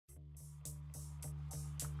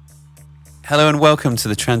Hello and welcome to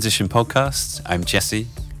the Transition podcast. I'm Jesse.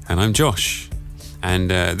 And I'm Josh.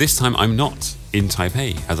 And this time I'm not in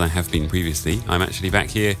Taipei, as I have been previously. I'm actually back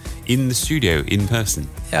here in the studio, in person.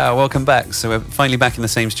 Yeah, welcome back. So we're finally back in the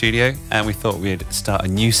same studio, and we thought we'd start a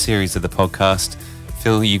new series of the podcast,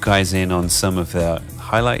 fill you guys in on some of the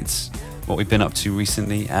highlights, what we've been up to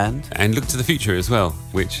recently, and look to the future as well,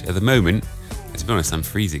 which at the moment, to be honest, I'm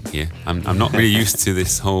freezing here. I'm not really used to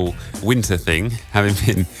this whole winter thing, having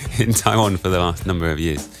been in Taiwan for the last number of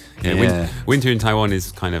years. Winter in Taiwan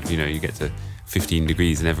is kind of, you get to 15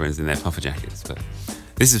 degrees and everyone's in their puffer jackets. But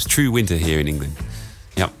this is true winter here in England.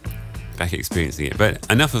 Yep, back experiencing it. But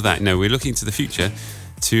enough of that. No, we're looking to the future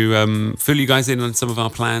to fill you guys in on some of our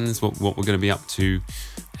plans, what we're going to be up to,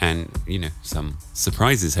 and, some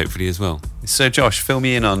surprises hopefully as well. So Josh, fill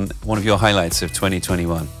me in on one of your highlights of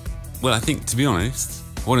 2021. Well, I think, to be honest,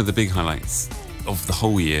 one of the big highlights of the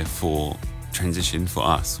whole year for Transition, for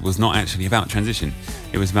us, was not actually about Transition.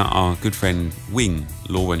 It was about our good friend Wing,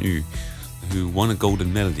 Luo Wenyu, who won a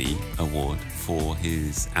Golden Melody Award for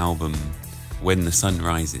his album When the Sun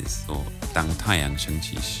Rises, or 当太阳升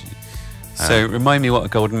起时. So remind me what a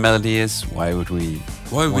Golden Melody is. Why would we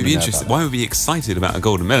be interested? Why would we be excited about a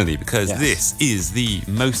Golden Melody? Because Yes. This is the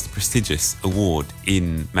most prestigious award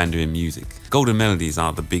in Mandarin music. Golden Melodies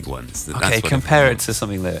are the big ones. That's Okay, what compare everyone it to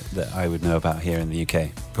something that I would know about here in the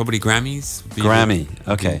UK. Probably Grammys. Would be Grammy,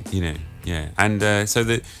 okay. Yeah. And so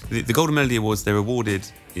the Golden Melody Awards, they're awarded,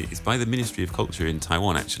 it's by the Ministry of Culture in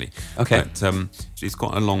Taiwan, actually. Okay. But it's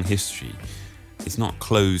got a long history. It's not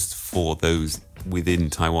closed for those within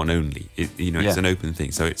Taiwan only. It's an open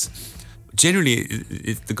thing. So it's generally,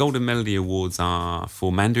 the Golden Melody Awards are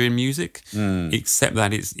for Mandarin music, except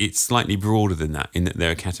that it's slightly broader than that, in that there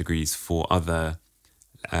are categories for other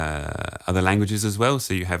languages as well.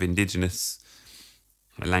 So you have indigenous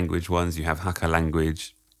language ones, you have Hakka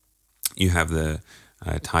language, you have the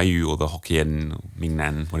Taiyu or the Hokkien, or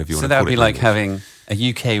Mingnan, whatever you want to call it. So that would be like having a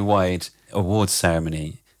UK-wide awards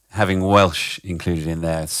ceremony, having Welsh included in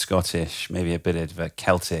there, Scottish, maybe a bit of a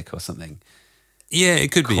Celtic or something. Yeah,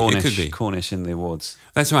 it could be. Cornish in the awards.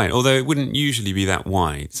 That's right. Although it wouldn't usually be that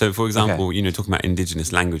wide. So, for example, talking about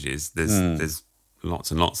indigenous languages, there's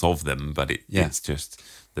lots and lots of them, but it's just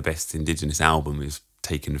the best indigenous album is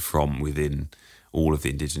taken from within all of the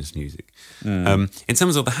indigenous music. In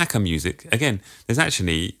terms of the Hakka music, again, there's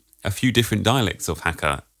actually a few different dialects of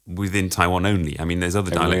Hakka within Taiwan only. I mean, there's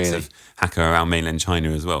other dialects of Hakka around mainland China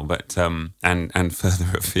as well, but and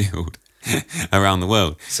further afield around the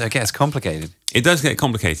world. So it gets complicated. It does get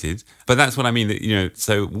complicated, but that's what I mean. That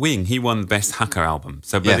so Wing, he won Best Hakka Album.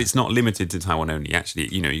 So, but it's not limited to Taiwan only. Actually,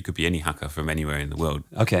 you could be any Hakka from anywhere in the world.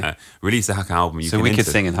 Okay. Release a Hakka album. So we could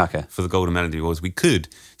sing in Hakka for the Golden Melody Awards. We could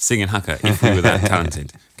sing in Hakka if we were that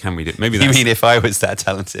talented. Can we do? Maybe. You mean if I was that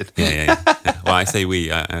talented? Yeah. Well, I say we.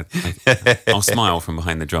 I'll smile from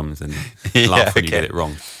behind the drums and laugh when you get it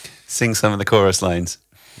wrong. Sing some of the chorus lines.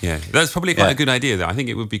 Yeah, that's probably quite a good idea, though. I think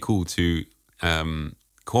it would be cool to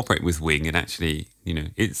cooperate with Wing, and actually,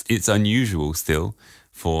 it's unusual still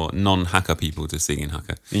for non-Hakka people to sing in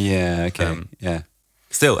Hakka. Yeah, okay,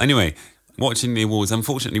 Still, anyway, watching the awards,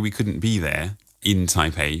 unfortunately, we couldn't be there in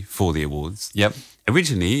Taipei for the awards. Yep.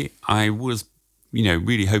 Originally, I was,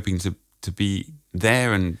 really hoping to be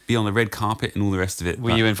there and be on the red carpet and all the rest of it.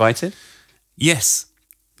 Were you invited? Yes.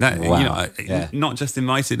 Wow. Not just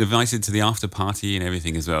invited to the after party and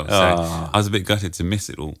everything as well. So I was a bit gutted to miss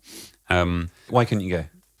it all. Why couldn't you go?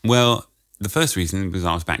 Well, the first reason was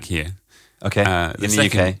I was back here. Okay, in the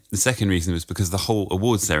UK. The second reason was because the whole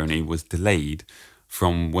awards ceremony was delayed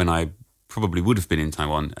from when I probably would have been in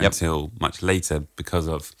Taiwan until much later because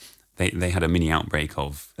of they had a mini outbreak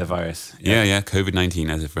of the virus. Yeah, COVID-19,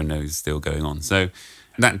 as everyone knows, still going on. So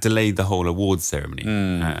that delayed the whole awards ceremony.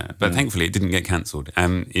 But thankfully it didn't get cancelled.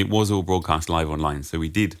 It was all broadcast live online. So we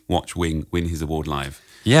did watch Wing win his award live.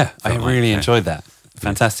 Yeah, I really enjoyed that.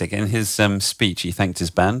 Fantastic. In his speech, he thanked his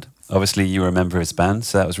band. Obviously, you were a member of his band,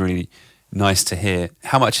 so that was really nice to hear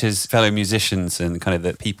how much his fellow musicians and kind of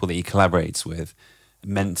the people that he collaborates with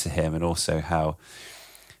meant to him, and also how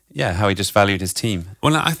he just valued his team.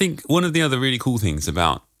 Well, I think one of the other really cool things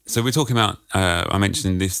about, so we're talking about, I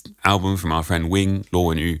mentioned this album from our friend Wing,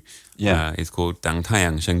 Luo Wenyu. It's called 当太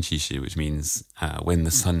阳升起时, which means when the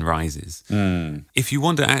sun rises. If you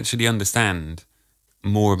want to actually understand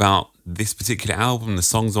more about this particular album, the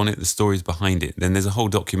songs on it, the stories behind it, then there's a whole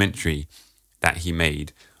documentary that he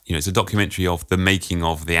made. It's a documentary of the making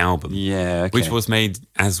of the album, which was made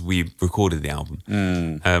as we recorded the album,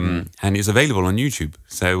 and it's available on YouTube.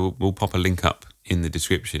 So we'll pop a link up in the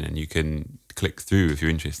description, and you can click through if you're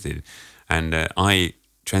interested. And I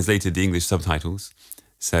translated the English subtitles,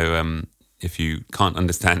 so if you can't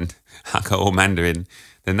understand Hakka or Mandarin,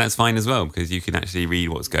 then that's fine as well, because you can actually read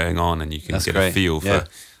what's going on and you can get a feel for,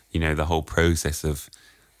 the whole process of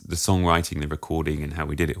the songwriting, the recording, and how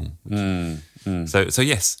we did it all. So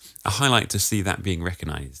yes, a highlight to see that being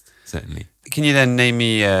recognised, certainly. Can you then name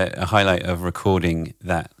me a highlight of recording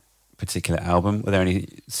that particular album? Were there any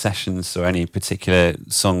sessions or any particular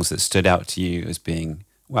songs that stood out to you as being,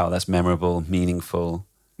 wow, that's memorable, meaningful?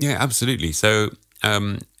 Yeah, absolutely. So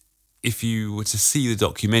if you were to see the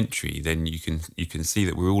documentary, then you can see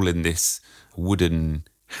that we're all in this wooden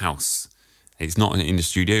house. It's not in the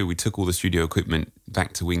studio. We took all the studio equipment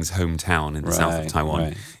back to Wing's hometown in the south of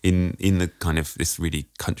Taiwan, in the kind of this really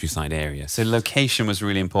countryside area. So location was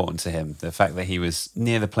really important to him, the fact that he was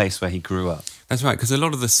near the place where he grew up. That's right, because a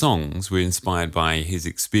lot of the songs were inspired by his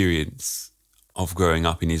experience of growing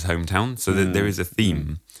up in his hometown. So there is a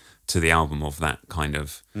theme to the album of that kind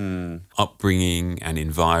of upbringing and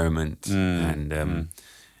environment and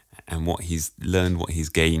what he's learned, what he's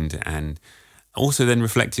gained, and also then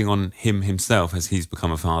reflecting on himself as he's become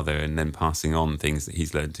a father and then passing on things that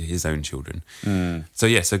he's learned to his own children.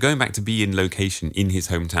 So going back to be in location in his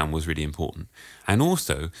hometown was really important. And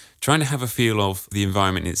also trying to have a feel of the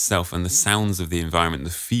environment itself and the sounds of the environment, the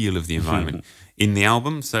feel of the environment in the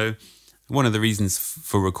album. So one of the reasons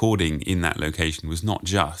for recording in that location was not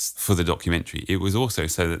just for the documentary. It was also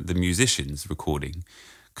so that the musicians recording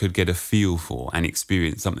could get a feel for and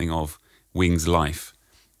experience something of Wing's life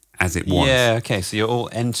as it was. Yeah, okay. So you're all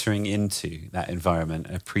entering into that environment,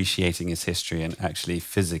 appreciating its history, and actually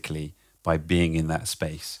physically, by being in that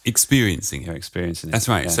space, experiencing it. You're experiencing it. That's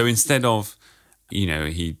right. Yeah. So instead of,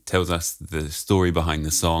 he tells us the story behind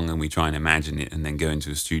the song and we try and imagine it and then go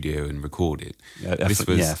into a studio and record it.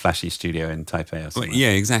 A flashy studio in Taipei or something. Yeah,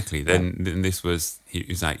 exactly. Then this was, he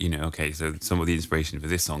was like, okay, so some of the inspiration for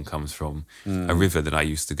this song comes from a river that I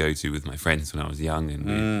used to go to with my friends when I was young, and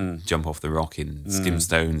we'd jump off the rock and skim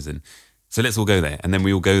stones, and so let's all go there. And then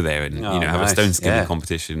we all go there and, have a stone skimming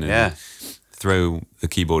competition and throw the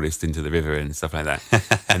keyboardist into the river and stuff like that,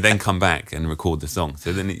 and then come back and record the song.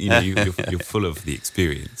 So then you're full of the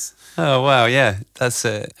experience. Oh wow, yeah, that's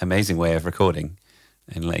an amazing way of recording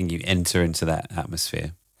and letting you enter into that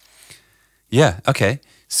atmosphere. Yeah, okay.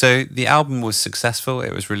 So the album was successful.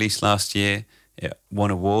 It was released last year. It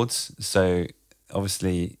won awards. So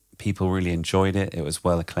obviously people really enjoyed it. It was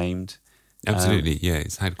well acclaimed. Absolutely, yeah.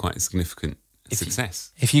 It's had quite a significant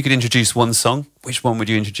success. If you could introduce one song, which one would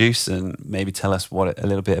you introduce, and maybe tell us a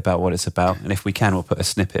little bit about what it's about? And if we can, we'll put a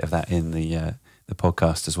snippet of that in the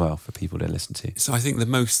podcast as well for people to listen to. So I think the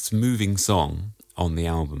most moving song on the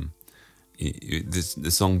album, the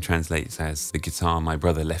song translates as "The Guitar My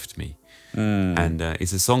Brother Left Me," and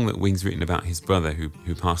it's a song that Wing's written about his brother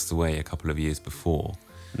who passed away a couple of years before,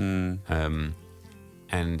 and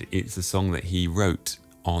it's a song that he wrote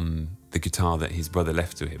on the guitar that his brother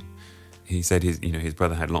left to him. He said his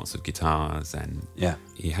brother had lots of guitars and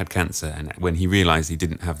he had cancer, and when he realised he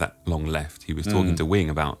didn't have that long left, he was talking to Wing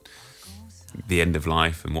about the end of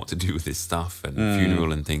life and what to do with his stuff and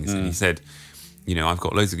funeral and things. And he said, I've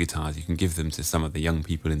got loads of guitars. You can give them to some of the young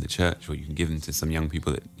people in the church, or you can give them to some young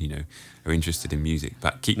people that are interested in music,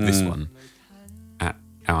 but keep this one at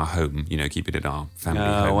our home. Keep it at our family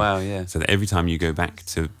home. Oh wow, yeah. So that every time you go back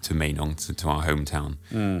to Mainong, to our hometown,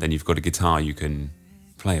 then you've got a guitar you can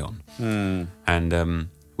play on. And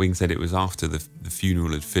Wing said it was after the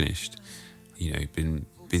funeral had finished. He'd been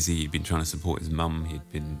busy, he'd been trying to support his mum, he'd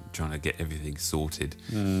been trying to get everything sorted.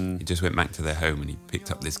 He just went back to their home and he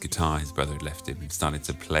picked up this guitar his brother had left him and started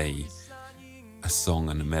to play a song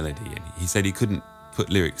and a melody. And he said he couldn't put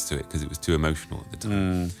lyrics to it because it was too emotional at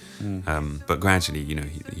the time. But gradually,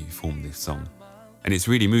 he formed this song. And it's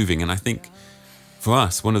really moving. And I think for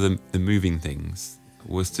us, one of the moving things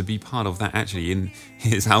was to be part of that. Actually, in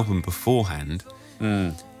his album beforehand,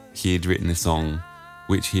 he had written a song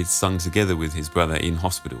which he had sung together with his brother in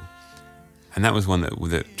hospital, and that was one that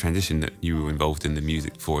with a transition that you were involved in the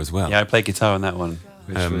music for as well. Yeah, I played guitar on that one,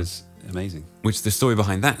 which was amazing. Which the story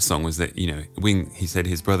behind that song was that Wing, he said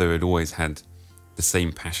his brother had always had the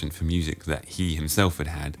same passion for music that he himself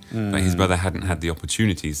had, but his brother hadn't had the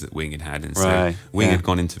opportunities that Wing had, and so Wing had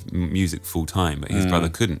gone into music full time, but his brother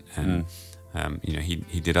couldn't. And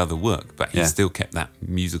he did other work, but he still kept that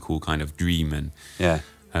musical kind of dream and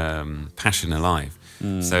passion alive.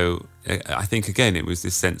 So I think, again, it was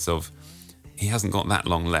this sense of he hasn't got that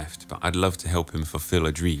long left, but I'd love to help him fulfill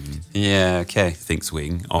a dream. Yeah, okay. Thinks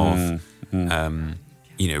Wing of,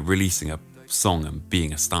 releasing a song and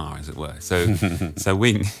being a star, as it were. So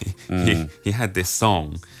Wing, he had this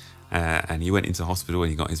song, and he went into hospital and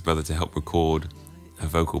he got his brother to help record a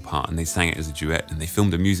vocal part, and they sang it as a duet, and they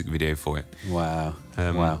filmed a music video for it. Wow.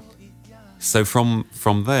 Wow. So from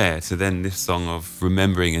there to then this song of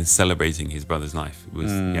remembering and celebrating his brother's life, it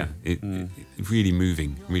was really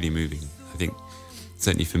moving, really moving. I think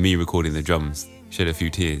certainly for me, recording the drums, shed a few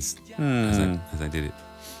tears as I did it.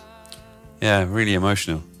 Yeah, really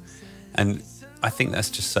emotional. And I think that's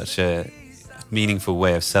just such a meaningful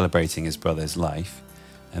way of celebrating his brother's life,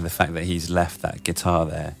 and the fact that he's left that guitar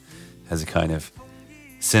there as a kind of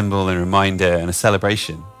symbol and reminder and a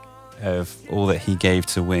celebration of all that he gave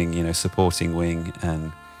to Wing, you know, supporting Wing,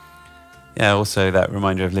 and also that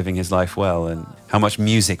reminder of living his life well, and how much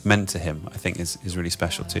music meant to him, I think is really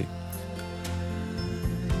special too.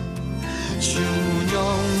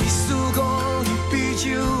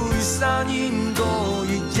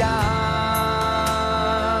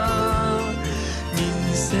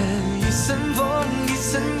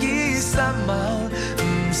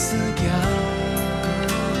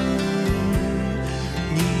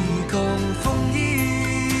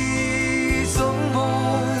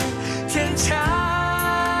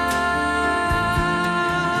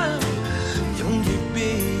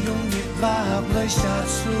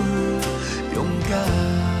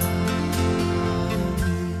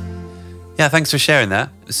 Yeah, thanks for sharing that.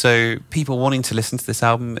 So people wanting to listen to this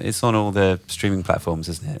album, it's on all the streaming platforms,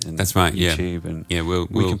 isn't it? And that's right, YouTube, and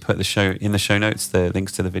we can put the show notes, the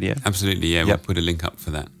links to the video. Absolutely, yeah. Yep. We'll put a link up for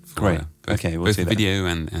that. Great. Both the video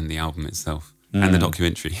and the album itself, and the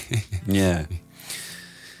documentary. Yeah.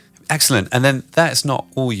 Excellent. And then that's not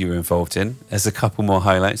all you were involved in. There's a couple more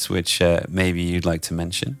highlights which maybe you'd like to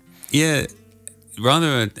mention. Yeah,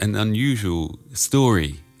 rather an unusual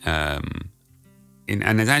story.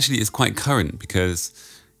 And it actually is quite current, because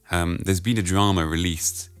there's been a drama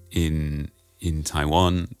released in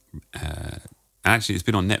Taiwan. Actually, it's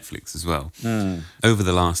been on Netflix as well over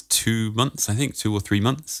the last 2 months, I think, 2 or 3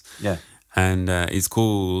 months. Yeah. And it's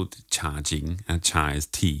called Cha Jing, and Cha is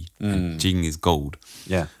tea, and Jing is gold.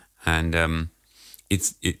 Yeah. And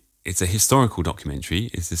it's a historical documentary.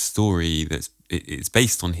 It's a story it's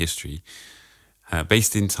based on history,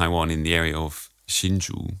 based in Taiwan in the area of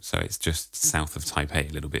Hsinchu, so it's just south of Taipei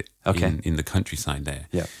a little bit, in the countryside there.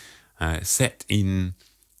 Yeah. Set in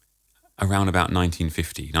around about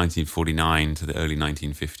 1949 to the early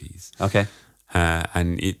 1950s. Okay.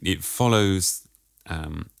 And it follows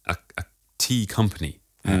a tea company,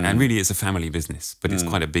 and really it's a family business, but it's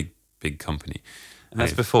quite a big company. And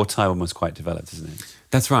that's before Taiwan was quite developed, isn't it?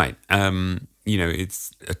 That's right. You know,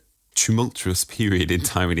 it's a tumultuous period in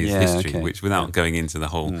Taiwanese history, which, without going into the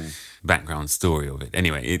whole background story of it.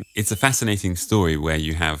 Anyway, it's a fascinating story where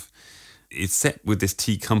it's set with this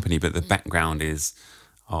tea company, but the background is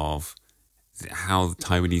of how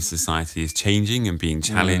Taiwanese society is changing and being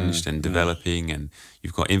challenged and developing. And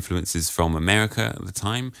you've got influences from America at the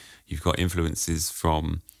time. You've got influences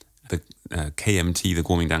from the KMT, the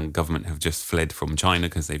Kuomintang government, have just fled from China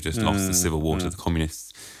because they've just lost the civil war to the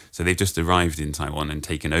communists. So they've just arrived in Taiwan and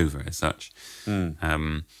taken over as such.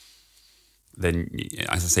 Then,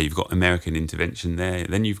 as I say, you've got American intervention there.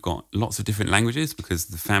 Then you've got lots of different languages, because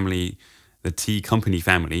the tea company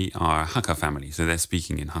family are a Hakka family. So they're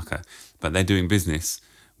speaking in Hakka, but they're doing business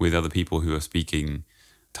with other people who are speaking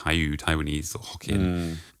Taiwanese or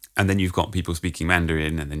Hokkien. And then you've got people speaking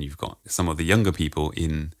Mandarin, and then you've got some of the younger people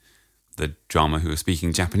in the drama who are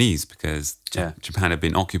speaking Japanese, because Japan had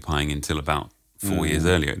been occupying until about 4 years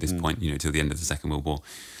earlier at this point, you know, till the end of the Second World War.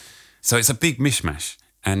 So it's a big mishmash,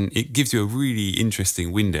 and it gives you a really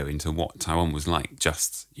interesting window into what Taiwan was like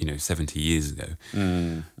just, 70 years ago.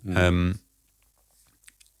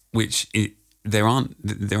 There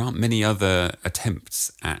aren't many other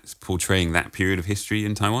attempts at portraying that period of history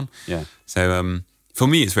in Taiwan. Yeah. So for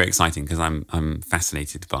me, it's very exciting, because I'm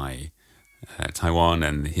fascinated by Taiwan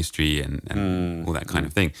and the history and all that kind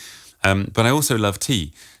of thing. But I also love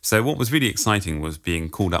tea. So what was really exciting was being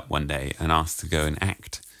called up one day and asked to go and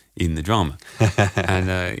act in the drama. And,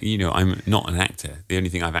 I'm not an actor. The only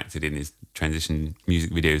thing I've acted in is transition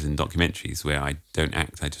music videos and documentaries where I don't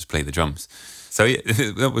act, I just play the drums. So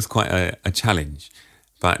that was quite a challenge.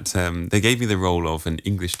 But they gave me the role of an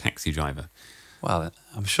English taxi driver. Well,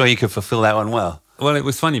 I'm sure you could fulfill that one well. Well, it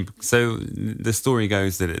was funny. So the story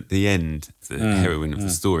goes that at the end, the heroine of the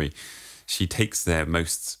story, she takes their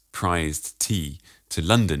most prized tea to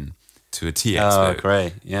London, to a tea expo. Oh,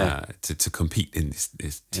 great! Yeah, to compete in this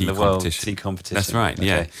tea in the competition. World tea competition. That's right.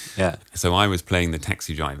 Okay. Yeah. So I was playing the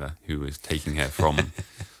taxi driver who was taking her from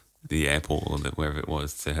the airport or wherever it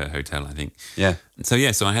was to her hotel, I think. Yeah. So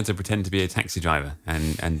I had to pretend to be a taxi driver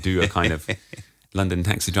and do a kind of London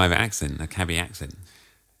taxi driver accent, a cabbie accent.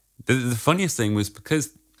 The funniest thing was,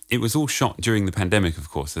 because it was all shot during the pandemic, of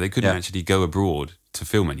course, so they couldn't actually go abroad to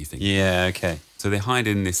film anything. Yeah, okay. So they hired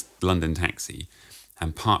in this London taxi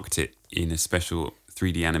and parked it in a special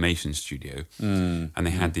 3D animation studio. And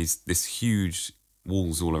they had this huge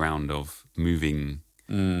walls all around of moving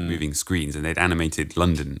screens, and they'd animated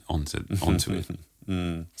London onto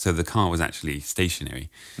it. So the car was actually stationary.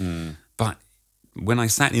 But when I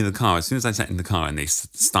sat in the car, as soon as I sat in the car and they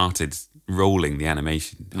started rolling the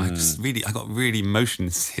animation, I got really motion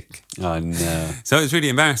sick. Oh no. So it was really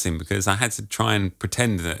embarrassing because I had to try and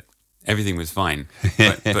pretend that everything was fine,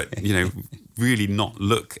 but you know, really not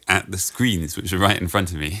look at the screens which were right in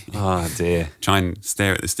front of me. Oh dear. Try and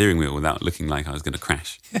stare at the steering wheel without looking like I was going to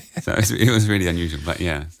crash. So it was really unusual. But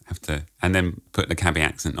yeah, have to, and then put the cabbie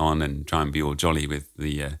accent on and try and be all jolly with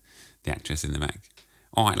the actress in the back.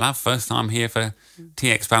 All right, love, first time here for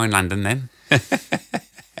T-Expo in London then.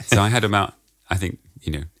 So I had about, I think,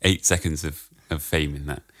 8 seconds of fame in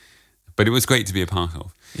that. But it was great to be a part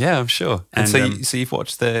of. Yeah, I'm sure. And so you've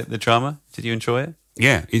watched the drama? Did you enjoy it?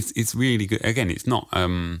 Yeah, it's really good. Again, it's not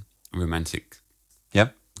romantic,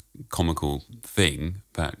 comical thing,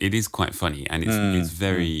 but it is quite funny, and it's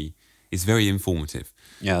very informative.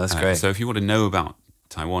 Yeah, that's great. So if you want to know about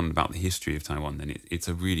Taiwan, about the history of Taiwan, then it's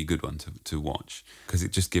a really good one to watch, because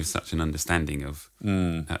it just gives such an understanding of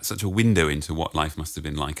such a window into what life must have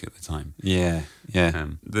been like at the time. Yeah, yeah.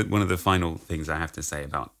 One of the final things I have to say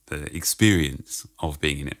about the experience of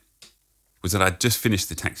being in it was that I'd just finished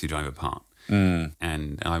the taxi driver part,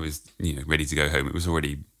 and I was ready to go home. It was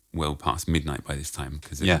already well past midnight by this time,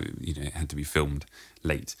 because it had to be filmed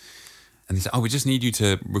late. And they said, "Oh, we just need you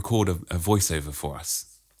to record a voiceover for us."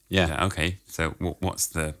 Yeah. Said, okay. So what's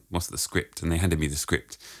the script? And they handed me the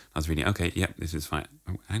script. I was reading. Okay. Yep. This is fine.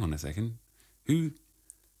 Oh, hang on a second.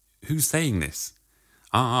 Who's saying this?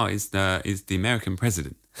 Is the American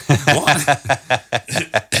president? What?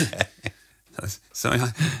 So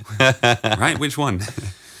right. Which one?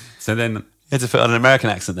 So then you had to put on an American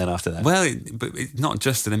accent then after that. Well, but it's not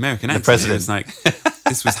just an American accent. The president. It was like,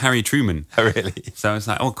 this was Harry Truman. Oh, really? So I was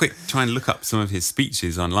like, oh, quick, try and look up some of his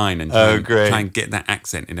speeches online and try and get that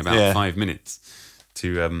accent in about 5 minutes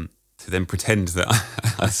to then pretend that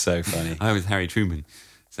that's so funny. I was Harry Truman.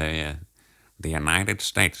 So yeah, the United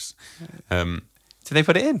States. Did they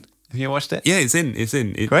put it in? Have you watched it? Yeah, it's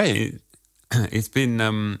in. Great. It's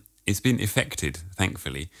been effected,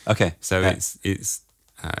 thankfully. Okay. So it's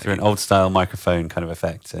through an old style microphone kind of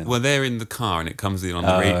effect. Well, they're in the car and it comes in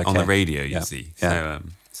on the radio. You see. Yeah.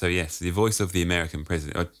 So yes, the voice of the American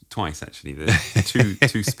president, or twice actually, the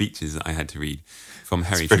two speeches that I had to read from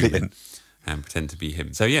Harry Truman and pretend to be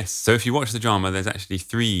him. So yes, so if you watch the drama, there's actually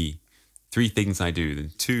three things I do: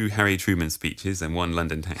 2 Harry Truman speeches and 1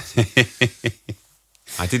 London taxi.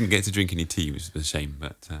 I didn't get to drink any tea, which was a shame,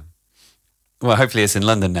 but. Well, hopefully it's in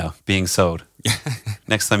London now, being sold.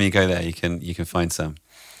 Next time you go there, you can find some.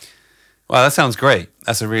 Well, that sounds great.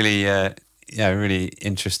 That's a really, really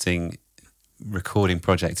interesting recording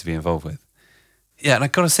project to be involved with. Yeah, and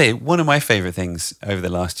I've got to say, one of my favourite things over the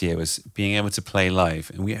last year was being able to play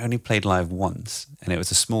live. And we only played live once, and it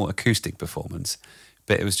was a small acoustic performance.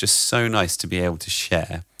 But it was just so nice to be able to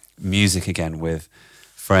share music again with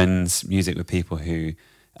friends, music with people who,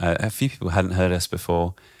 a few people hadn't heard us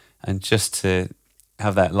before, and just to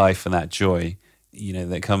have that life and that joy,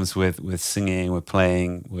 that comes with singing, with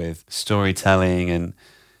playing, with storytelling. And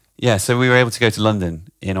yeah, so we were able to go to London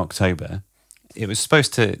in October. It was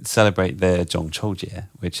supposed to celebrate the Zhongqiujie,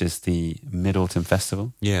 which is the Mid-Autumn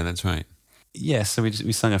Festival. Yeah, that's right. Yeah, so we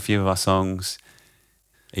sung a few of our songs.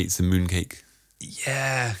 Ate some mooncake.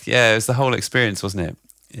 Yeah, it was the whole experience, wasn't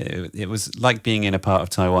it? It was like being in a part of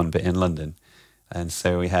Taiwan, but in London. And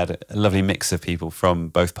so we had a lovely mix of people from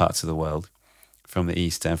both parts of the world, from the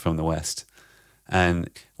East and from the West. And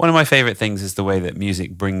one of my favourite things is the way that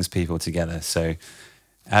music brings people together. So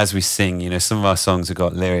as we sing, some of our songs have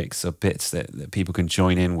got lyrics or bits that people can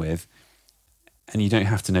join in with. And you don't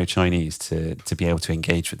have to know Chinese to be able to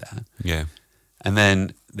engage with that. Yeah. And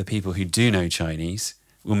then the people who do know Chinese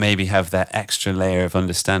will maybe have that extra layer of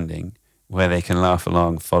understanding where they can laugh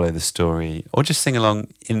along, follow the story, or just sing along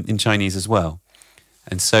in Chinese as well.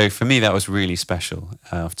 And so for me, that was really special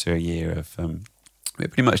after a year of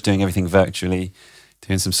pretty much doing everything virtually,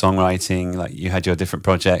 doing some songwriting, like you had your different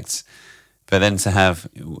projects. But then to have,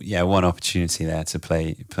 one opportunity there to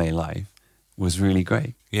play live was really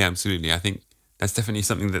great. Yeah, absolutely. I think that's definitely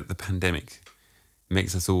something that the pandemic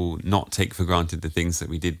makes us all not take for granted the things that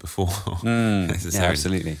we did before. Yeah,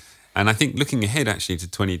 absolutely. And I think looking ahead actually to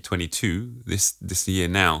 2022, this year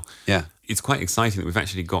now, it's quite exciting that we've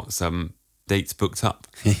actually got some dates booked up.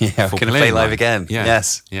 Yeah, we're going to play live again. Yeah.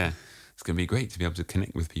 Yes. Yeah. it's going to be great to be able to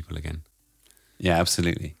connect with people again. Yeah,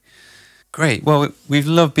 absolutely. Great. Well, we've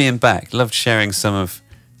loved being back, loved sharing some of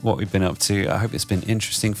what we've been up to. I hope it's been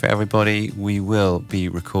interesting for everybody. We will be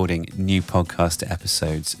recording new podcast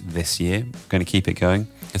episodes this year. We're going to keep it going.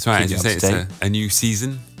 That's right. As you say, it's a new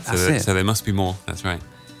season. So there must be more. That's right.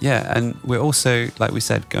 Yeah, and we're also, like we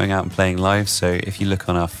said, going out and playing live. So if you look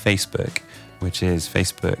on our Facebook, which is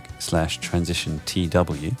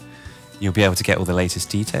Facebook/TransitionTW, you'll be able to get all the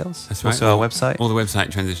latest details. That's right. Also our website. Or the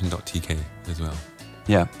website transition.tk as well.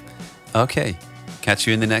 Yeah. Okay. Catch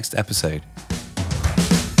you in the next episode.